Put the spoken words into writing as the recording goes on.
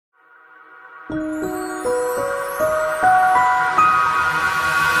Hi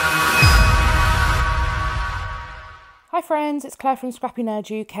friends, it's Claire from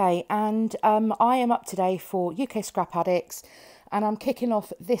ScrappyNerdUK, and I am up today for UK Scrap Addicts, and I'm kicking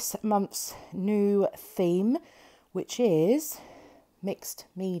off this month's new theme, which is mixed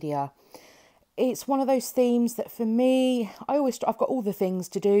media. It's one of those themes that for me, I've got all the things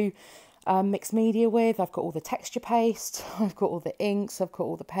to do mixed media with. I've got all the texture paste, I've got all the inks, I've got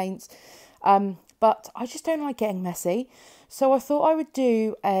all the paints, but I just don't like getting messy. So I thought I would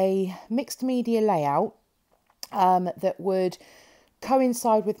do a mixed media layout that would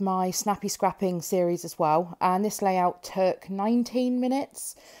coincide with my snappy scrapping series as well. And this layout took 19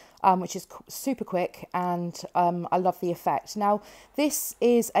 minutes, which is super quick, and I love the effect. Now, this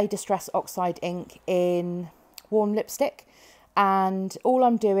is a Distress Oxide ink in warm lipstick, and all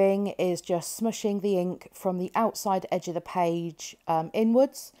I'm doing is just smushing the ink from the outside edge of the page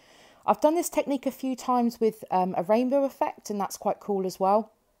inwards. I've done this technique a few times with a rainbow effect, and that's quite cool as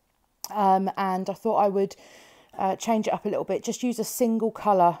well. And I thought I would change it up a little bit, just use a single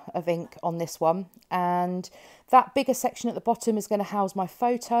colour of ink on this one, and that bigger section at the bottom is going to house my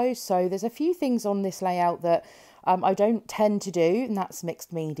photos. So there's a few things on this layout that I don't tend to do, and that's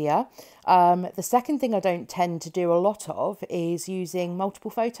mixed media. The second thing I don't tend to do a lot of is using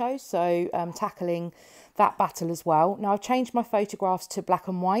multiple photos, so tackling that battle as well. Now, I've changed my photographs to black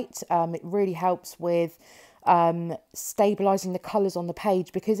and white. It really helps with stabilizing the colors on the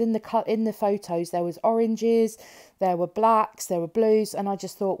page, because in the photos there was oranges, there were blacks, there were blues, and I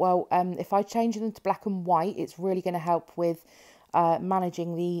just thought, well, if I change them to black and white, it's really going to help with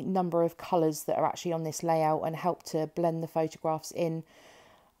managing the number of colors that are actually on this layout, and help to blend the photographs in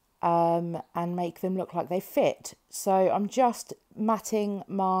and make them look like they fit. So I'm just matting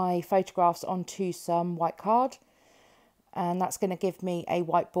my photographs onto some white card, and that's going to give me a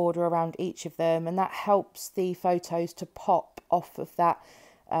white border around each of them, and that helps the photos to pop off of that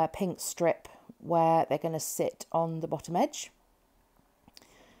pink strip where they're going to sit on the bottom edge.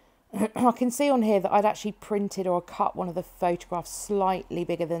 I can see on here that I'd actually printed or cut one of the photographs slightly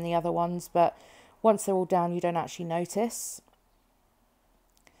bigger than the other ones, but once they're all down you don't actually notice.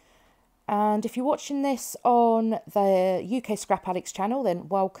 And if you're watching this on the UK Scrap Addicts channel, then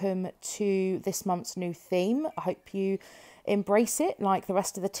welcome to this month's new theme. I hope you embrace it like the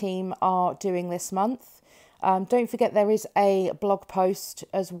rest of the team are doing this month. Don't forget there is a blog post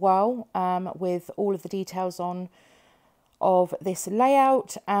as well with all of the details of this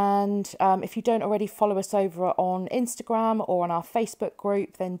layout. And if you don't already follow us over on Instagram or on our Facebook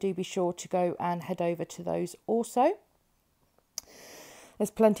group, then do be sure to go and head over to those also. There's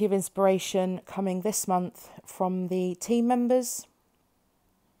plenty of inspiration coming this month from the team members.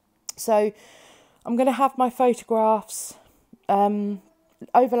 So I'm going to have my photographs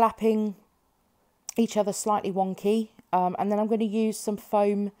overlapping each other slightly wonky, and then I'm going to use some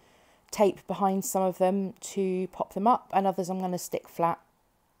foam tape behind some of them to pop them up, and others I'm going to stick flat,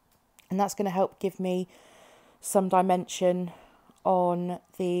 and that's going to help give me some dimension on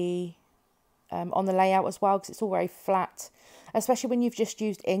the layout as well, because it's all very flat. Especially when you've just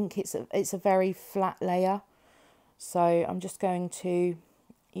used ink, it's a very flat layer. So I'm just going to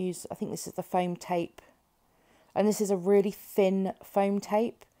use, I think this is the foam tape, and this is a really thin foam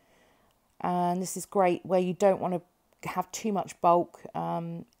tape, and this is great where you don't want to have too much bulk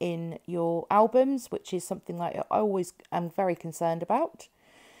in your albums, which is something that I always am very concerned about.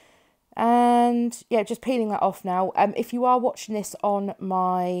 And yeah, just peeling that off now. If you are watching this on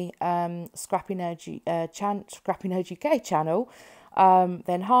my ScrappyNerdUK channel,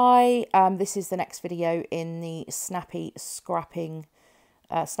 then hi. This is the next video in the Snappy Scrappy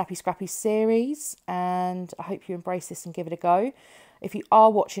series, and I hope you embrace this and give it a go. If you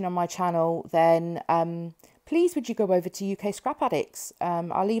are watching on my channel, then please would you go over to UK Scrap Addicts.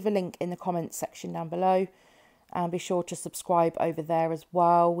 I'll leave a link in the comments section down below. And be sure to subscribe over there as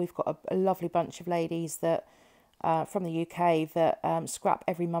well. We've got a lovely bunch of ladies that from the UK that scrap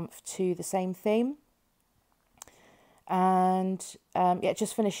every month to the same theme. And yeah,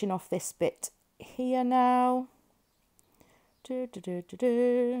 just finishing off this bit here now. I'm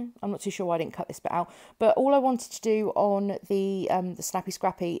not too sure why I didn't cut this bit out. But all I wanted to do on the Snappy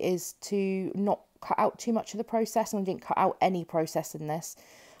Scrappy is to not cut out too much of the process, and I didn't cut out any process in this.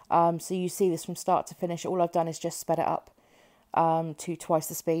 So you see this from start to finish. All I've done is just sped it up to twice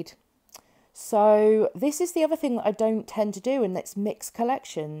the speed. So this is the other thing that I don't tend to do, and that's mix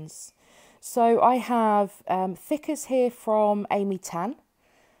collections. So I have thickers here from Amy Tan.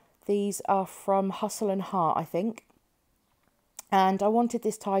 These are from Hustle and Heart, I think. And I wanted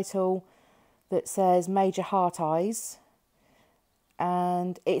this title that says Major Heart Eyes.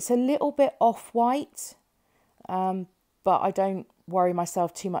 and it's a little bit off-white, but I don't worry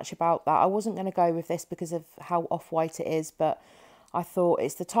myself too much about that. I wasn't going to go with this because of how off-white it is, but I thought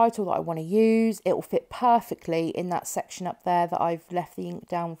it's the title that I want to use. It will fit perfectly in that section up there that I've left the ink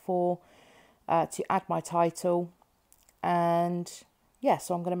down for, to add my title. And yeah,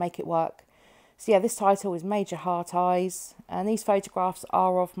 so I'm going to make it work. So yeah, this title is Major Heart Eyes, and these photographs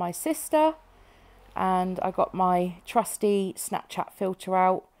are of my sister, and I got my trusty Snapchat filter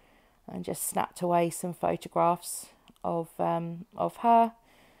out and just snapped away some photographs of her.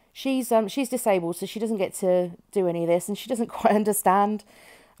 She's disabled, so she doesn't get to do any of this, and she doesn't quite understand,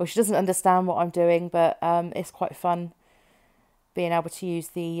 or she doesn't understand what I'm doing, but it's quite fun being able to use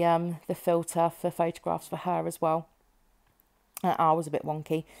the filter for photographs for her as well. I was a bit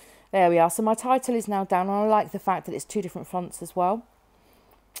wonky. There we are. So my title is now down, and I like the fact that it's 2 different fonts as well.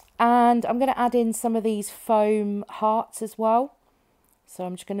 And I'm going to add in some of these foam hearts as well. So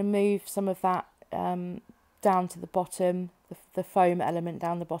I'm just going to move some of that down to the bottom, the foam element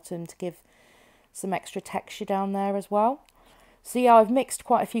down the bottom, to give some extra texture down there as well. So yeah, I've mixed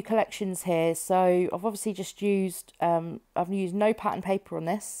quite a few collections here. So I've obviously just used, I've used no pattern paper on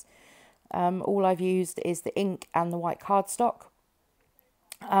this. All I've used is the ink and the white cardstock.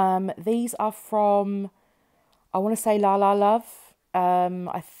 These are from, I want to say La La Love,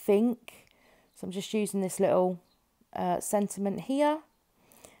 I think. So I'm just using this little sentiment here.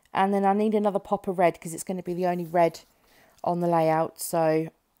 And then I need another pop of red because it's going to be the only red on the layout. So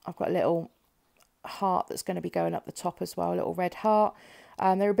I've got a little heart that's going to be going up the top as well, a little red heart.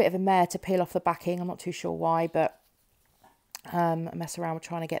 They're a bit of a mare to peel off the backing. I'm not too sure why, but I mess around with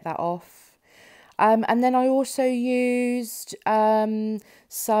trying to get that off. And then I also used some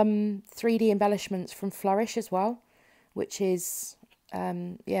 3D embellishments from Flourish as well, which is,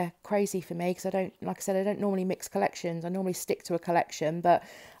 yeah, crazy for me because I don't, like I said, I don't normally mix collections. I normally stick to a collection, but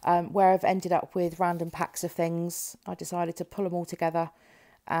where I've ended up with random packs of things, I decided to pull them all together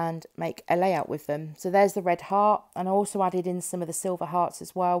and make a layout with them. So there's the red heart, and I also added in some of the silver hearts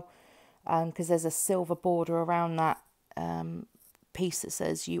as well, because there's a silver border around that piece that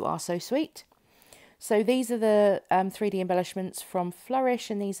says "You Are So Sweet." So these are the 3D embellishments from Flourish,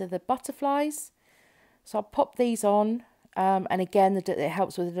 and these are the butterflies. So I'll pop these on, and again, it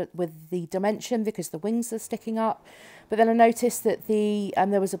helps with the dimension because the wings are sticking up. But then I noticed that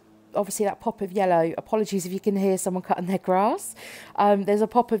there was obviously that pop of yellow. Apologies if you can hear someone cutting their grass. There's a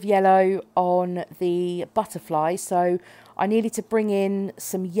pop of yellow on the butterfly, so I needed to bring in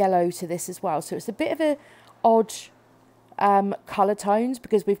some yellow to this as well. So it's a bit of a odd colour tones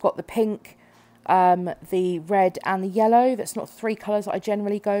because we've got the pink, the red and the yellow. That's not 3 colours that I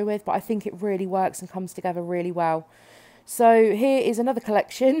generally go with, but I think it really works and comes together really well. So here is another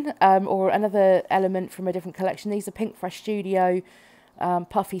collection, or another element from a different collection. These are Pink Fresh Studio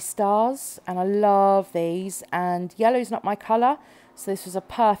Puffy Stars, and I love these, and yellow's not my colour, so this was a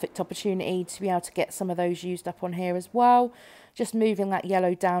perfect opportunity to be able to get some of those used up on here as well. Just moving that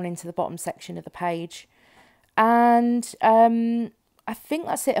yellow down into the bottom section of the page. And I think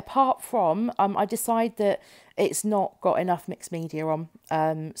that's it, apart from I decide that it's not got enough mixed media on,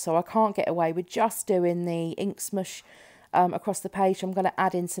 so I can't get away with just doing the ink smush across the page. I'm going to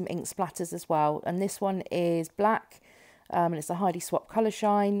add in some ink splatters as well, and this one is black, and it's a Heidi Swap Colour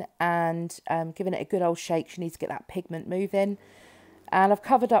Shine, and giving it a good old shake. You need to get that pigment moving. And I've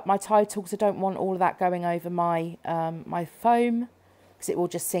covered up my title because I don't want all of that going over my my foam, because it will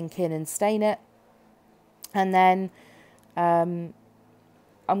just sink in and stain it. And then I'm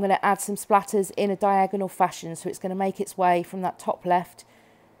going to add some splatters in a diagonal fashion, so it's going to make its way from that top left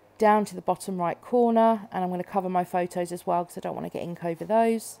down to the bottom right corner, and I'm going to cover my photos as well because I don't want to get ink over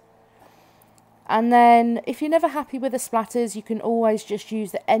those. And then if you're never happy with the splatters, you can always just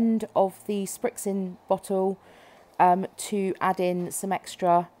use the end of the spritzing bottle to add in some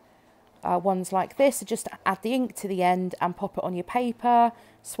extra ones like this. So just add the ink to the end and pop it on your paper,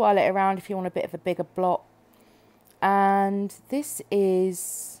 swirl it around if you want a bit of a bigger blot. And this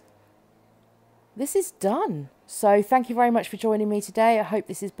is done. So thank you very much for joining me today. I hope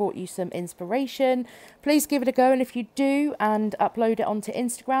this has brought you some inspiration. Please give it a go, and if you do and upload it onto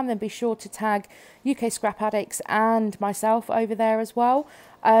Instagram, then be sure to tag UK Scrap Addicts and myself over there as well.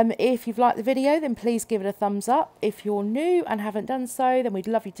 If you've liked the video, then please give it a thumbs up. If you're new and haven't done so, then we'd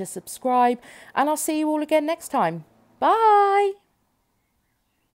love you to subscribe, and I'll see you all again next time. Bye!